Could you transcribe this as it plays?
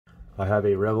I have a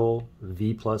REVVL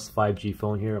V Plus 5G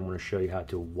phone here. I'm going to show you how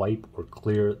to wipe or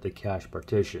clear the cache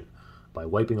partition. By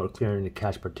wiping or clearing the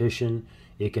cache partition,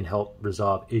 it can help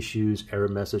resolve issues, error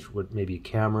message with maybe a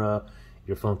camera.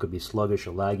 Your phone could be sluggish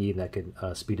or laggy, and that can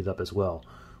speed it up as well.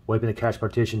 Wiping the cache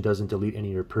partition doesn't delete any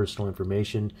of your personal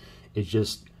information. It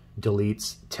just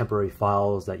deletes temporary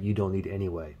files that you don't need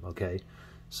anyway, okay?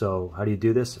 So how do you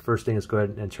do this? The first thing is go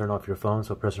ahead and turn off your phone.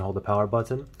 So press and hold the power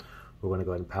button. We're going to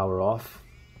go ahead and power off.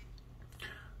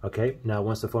 Okay, now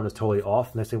once the phone is totally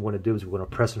off, next thing we're going to do is we're going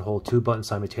to press and hold two buttons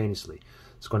simultaneously.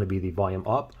 It's going to be the volume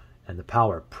up and the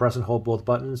power. Press and hold both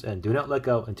buttons and do not let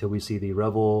go until we see the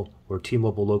REVVL or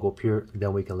T-Mobile logo appear,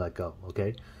 then we can let go,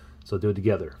 okay? So do it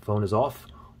together. Phone is off,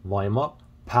 volume up,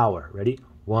 power. Ready?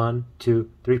 1, 2,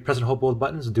 3. Press and hold both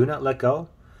buttons. Do not let go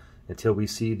until we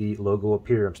see the logo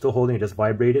appear. I'm still holding it, just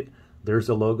vibrated. There's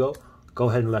the logo. Go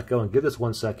ahead and let go and give this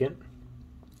 1 second.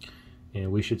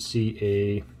 And we should see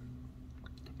a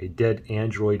dead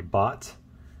Android bot.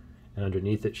 And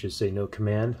underneath it should say no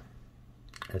command,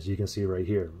 as you can see right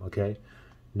here, okay?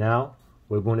 Now,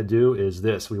 what we want to do is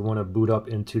this. We want to boot up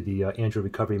into the Android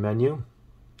recovery menu.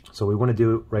 So what we want to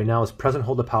do right now is press and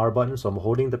hold the power button. So I'm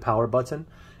holding the power button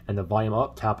and the volume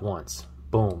up, tap once.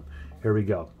 Boom. Here we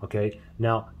go, okay?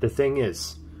 Now, the thing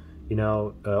is, you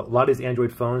know, a lot of these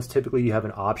Android phones, typically you have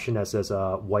an option that says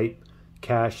wipe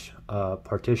cache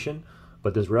partition,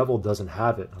 but this REVVL doesn't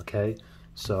have it, okay?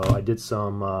 So I did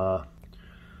some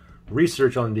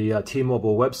research on the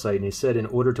T-Mobile website, and they said in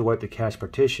order to wipe the cache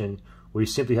partition, what you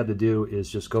simply have to do is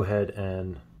just go ahead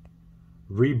and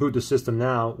reboot the system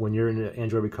now when you're in the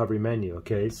Android recovery menu,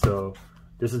 okay? So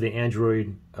this is the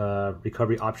Android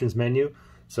recovery options menu.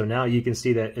 So now you can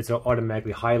see that it's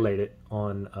automatically highlighted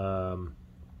on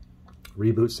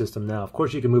reboot system now. Of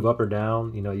course, you can move up or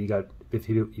down. You know, you got, if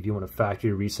you want a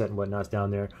factory reset and whatnot's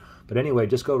down there. But anyway,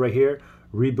 just go right here,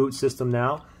 reboot system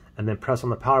now, and then press on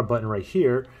the power button right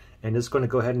here, and it's going to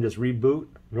go ahead and just reboot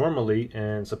normally.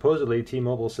 And supposedly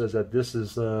T-Mobile says that this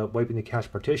is wiping the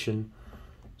cache partition.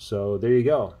 So there you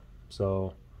go.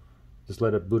 So just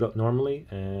let it boot up normally,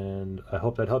 and I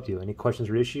hope that helped you. Any questions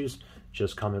or issues,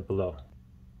 just comment below.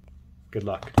 Good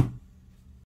luck.